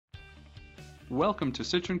Welcome to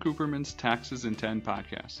Citrin Cooperman's Taxes in 10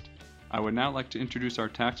 podcast. I would now like to introduce our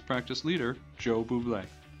tax practice leader, Joe Buble.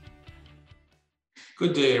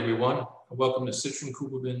 Good day, everyone, and welcome to Citrin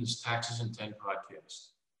Cooperman's Taxes in 10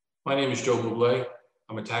 podcast. My name is Joe Buble.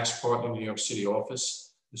 I'm a tax partner in the New York City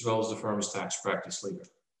office, as well as the firm's tax practice leader.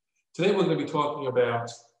 Today, we're going to be talking about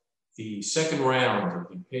the second round of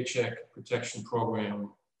the Paycheck Protection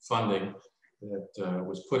Program funding that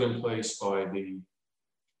was put in place by the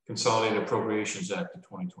Consolidated Appropriations Act of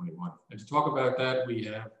 2021. And to talk about that, we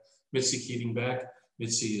have Mitzi Keating back.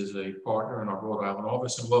 Mitzi is a partner in our Rhode Island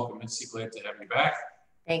office, and welcome, Mitzi. Glad to have you back.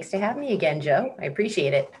 Thanks to have me again, Joe. I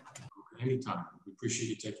appreciate it. Anytime. We appreciate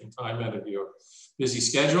you taking time out of your busy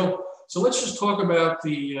schedule. So let's just talk about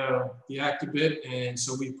the act a bit. And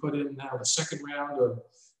so we put in now the second round of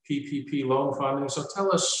PPP loan funding. So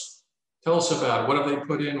tell us about it. What have they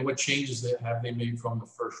put in? What changes have they made from the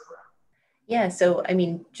first round? Yeah, so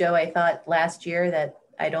Joe, I thought last year that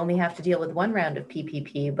I'd only have to deal with one round of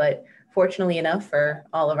PPP, but fortunately enough for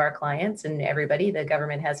all of our clients and everybody, the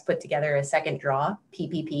government has put together a second draw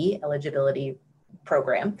PPP eligibility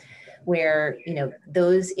program where,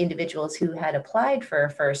 those individuals who had applied for a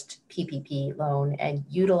first PPP loan and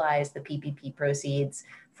utilized the PPP proceeds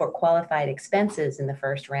for qualified expenses in the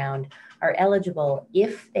first round are eligible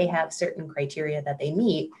if they have certain criteria that they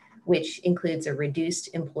meet, which includes a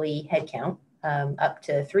reduced employee headcount up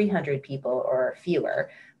to 300 people or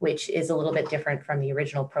fewer, which is a little bit different from the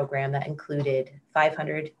original program that included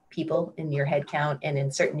 500 people in your headcount and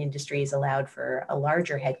in certain industries allowed for a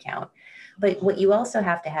larger headcount. But what you also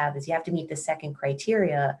have to have is you have to meet the second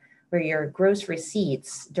criteria where your gross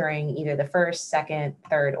receipts during either the first, second,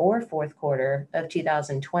 third, or fourth quarter of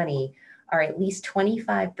 2020 are at least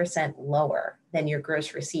 25% lower than your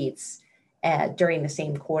gross receipts during the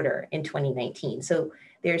same quarter in 2019. So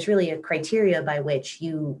there's really a criteria by which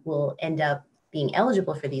you will end up being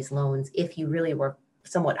eligible for these loans if you really were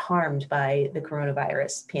somewhat harmed by the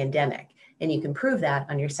coronavirus pandemic. And you can prove that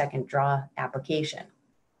on your second draw application.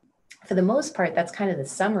 For the most part, that's kind of the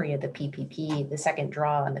summary of the PPP, the second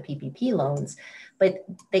draw on the PPP loans, but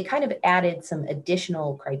they kind of added some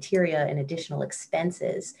additional criteria and additional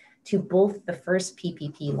expenses to both the first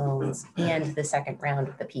PPP loans and the second round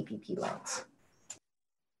of the PPP loans.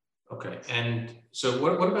 Okay, and so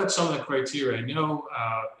what about some of the criteria? I know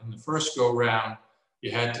in the first go round,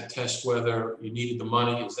 you had to test whether you needed the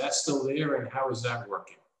money. Is that still there, and how is that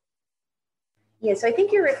working? Yeah, so I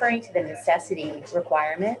think you're referring to the necessity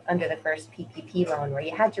requirement under the first PPP loan, where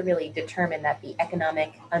you had to really determine that the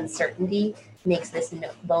economic uncertainty makes this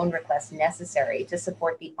loan request necessary to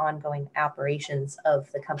support the ongoing operations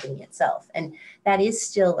of the company itself. And that is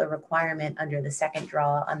still a requirement under the second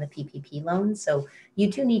draw on the PPP loan. So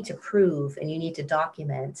you do need to prove and you need to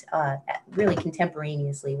document really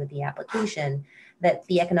contemporaneously with the application that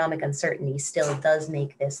the economic uncertainty still does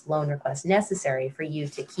make this loan request necessary for you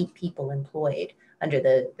to keep people employed under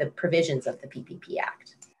the provisions of the PPP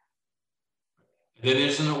Act. Then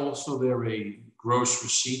isn't also there a gross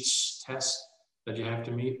receipts test that you have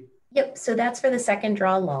to meet? Yep, so that's for the second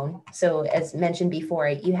draw loan. So as mentioned before,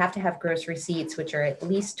 you have to have gross receipts, which are at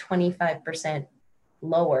least 25%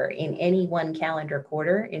 lower in any one calendar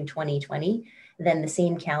quarter in 2020 than the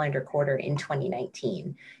same calendar quarter in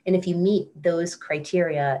 2019. And if you meet those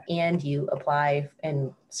criteria and you apply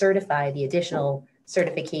and certify the additional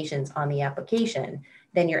certifications on the application,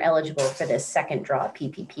 then you're eligible for this second draw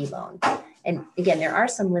PPP loan. And again, there are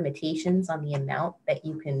some limitations on the amount that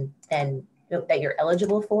you can then, that you're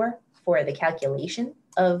eligible for the calculation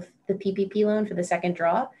of the PPP loan for the second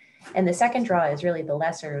draw. And the second draw is really the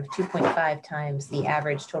lesser of 2.5 times the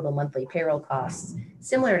average total monthly payroll costs,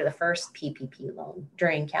 similar to the first PPP loan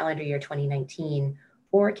during calendar year 2019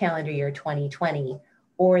 or calendar year 2020,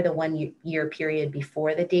 or the 1 year period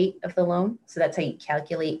before the date of the loan. So that's how you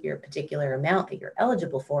calculate your particular amount that you're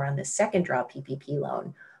eligible for on the second draw PPP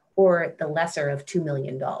loan, or the lesser of $2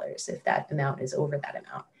 million if that amount is over that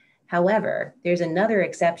amount. However, there's another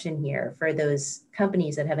exception here for those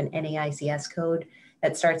companies that have an NAICS code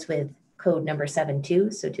that starts with code number 72,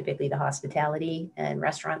 so typically the hospitality and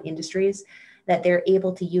restaurant industries, that they're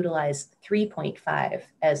able to utilize 3.5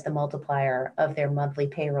 as the multiplier of their monthly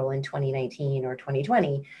payroll in 2019 or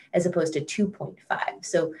 2020, as opposed to 2.5.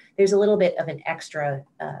 So there's a little bit of an extra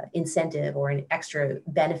incentive or an extra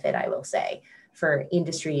benefit, I will say, for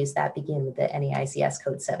industries that begin with the NAICS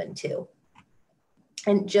code 72.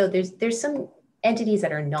 And Joe, there's some entities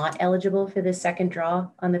that are not eligible for the second draw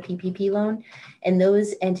on the PPP loan. And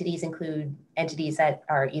those entities include entities that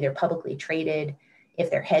are either publicly traded. If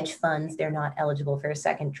they're hedge funds, they're not eligible for a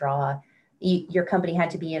second draw. Your company had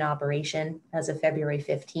to be in operation as of February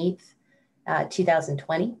 15th.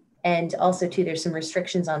 2020. And also too, there's some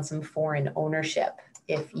restrictions on some foreign ownership.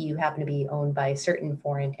 If you happen to be owned by certain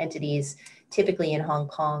foreign entities, typically in Hong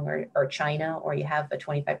Kong or China, or you have a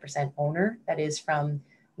 25% owner that is from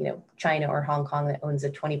China or Hong Kong that owns a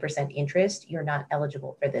 20% interest, you're not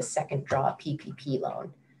eligible for this second draw PPP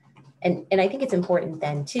loan. And I think it's important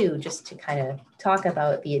then too, just to kind of talk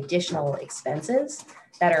about the additional expenses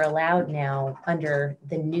that are allowed now under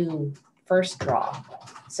the new first draw.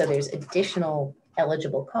 So there's additional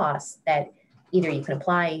eligible costs that either you can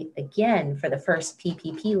apply again for the first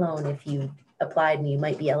PPP loan if you applied and you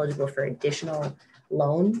might be eligible for additional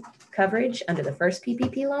loan coverage under the first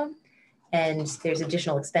PPP loan. And there's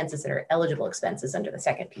additional expenses that are eligible expenses under the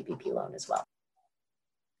second PPP loan as well.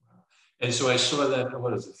 And so I saw that,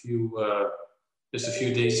 just a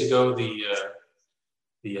few days ago,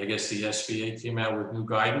 I guess the SBA came out with new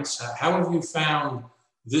guidance. How have you found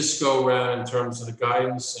this go around in terms of the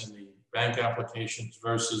guidance and the bank applications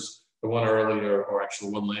versus the one earlier, or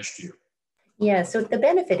actually one last year? Yeah, so the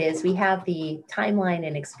benefit is we have the timeline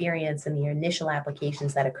and experience in the initial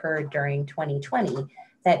applications that occurred during 2020,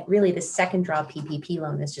 that really the second draw PPP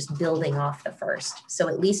loan is just building off the first. So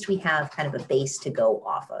at least we have kind of a base to go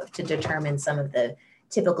off of to determine some of the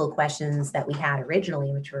typical questions that we had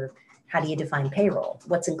originally, which were, how do you define payroll?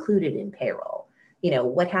 What's included in payroll?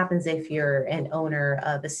 What happens if you're an owner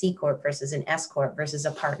of a C Corp versus an S Corp versus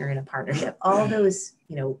a partner in a partnership? All those,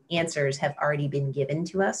 answers have already been given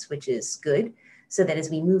to us, which is good. So that as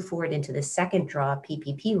we move forward into the second draw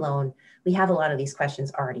PPP loan, we have a lot of these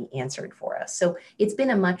questions already answered for us. So it's been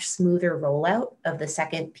a much smoother rollout of the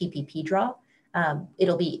second PPP draw.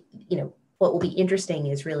 It'll be, what will be interesting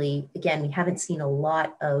is really, again, we haven't seen a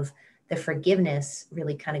lot of the forgiveness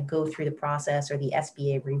really kind of go through the process or the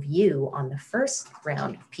SBA review on the first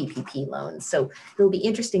round of PPP loans. So it'll be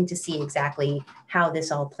interesting to see exactly how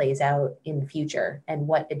this all plays out in the future and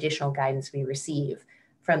what additional guidance we receive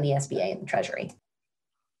from the SBA and the Treasury.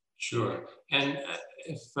 Sure. And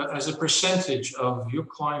if, as a percentage of your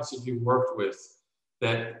clients that you worked with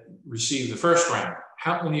that received the first round,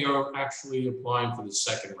 how many are actually applying for the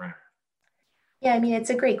second round? Yeah, it's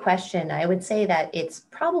a great question. I would say that it's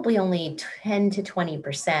probably only 10 to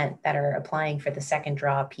 20% that are applying for the second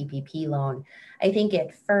draw PPP loan. I think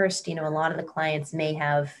at first, a lot of the clients may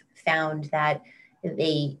have found that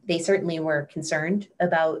they certainly were concerned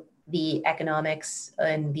about the economics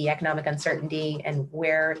and the economic uncertainty and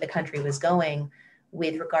where the country was going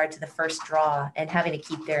with regard to the first draw and having to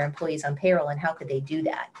keep their employees on payroll and how could they do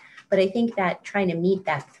that. But I think that trying to meet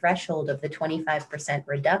that threshold of the 25%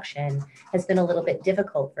 reduction has been a little bit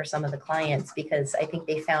difficult for some of the clients because I think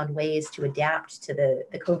they found ways to adapt to the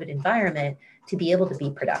COVID environment to be able to be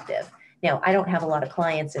productive. Now, I don't have a lot of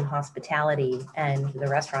clients in hospitality and the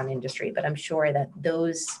restaurant industry, but I'm sure that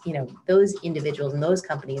those individuals and those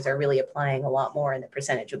companies are really applying a lot more and the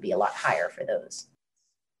percentage would be a lot higher for those.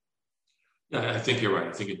 Yeah, I think you're right.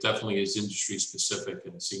 I think it definitely is industry specific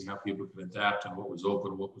and seeing how people can adapt and what was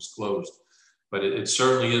open, what was closed. But it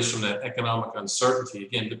certainly is from that economic uncertainty,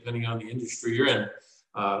 again, depending on the industry you're in,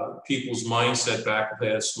 people's mindset back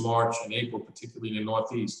past March and April, particularly in the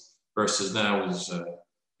Northeast, versus now is,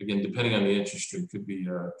 again, depending on the industry, could be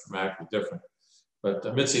dramatically different.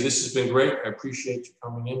 But Mitzi, this has been great. I appreciate you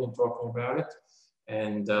coming in and talking about it.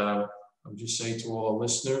 And I'll just say to all our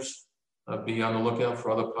listeners, be on the lookout for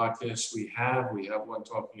other podcasts we have. We have one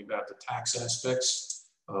talking about the tax aspects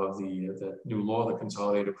of the new law, the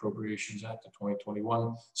Consolidated Appropriations Act of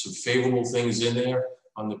 2021. Some favorable things in there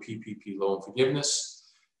on the PPP loan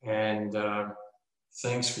forgiveness. And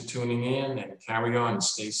thanks for tuning in and carry on and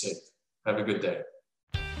stay safe. Have a good day.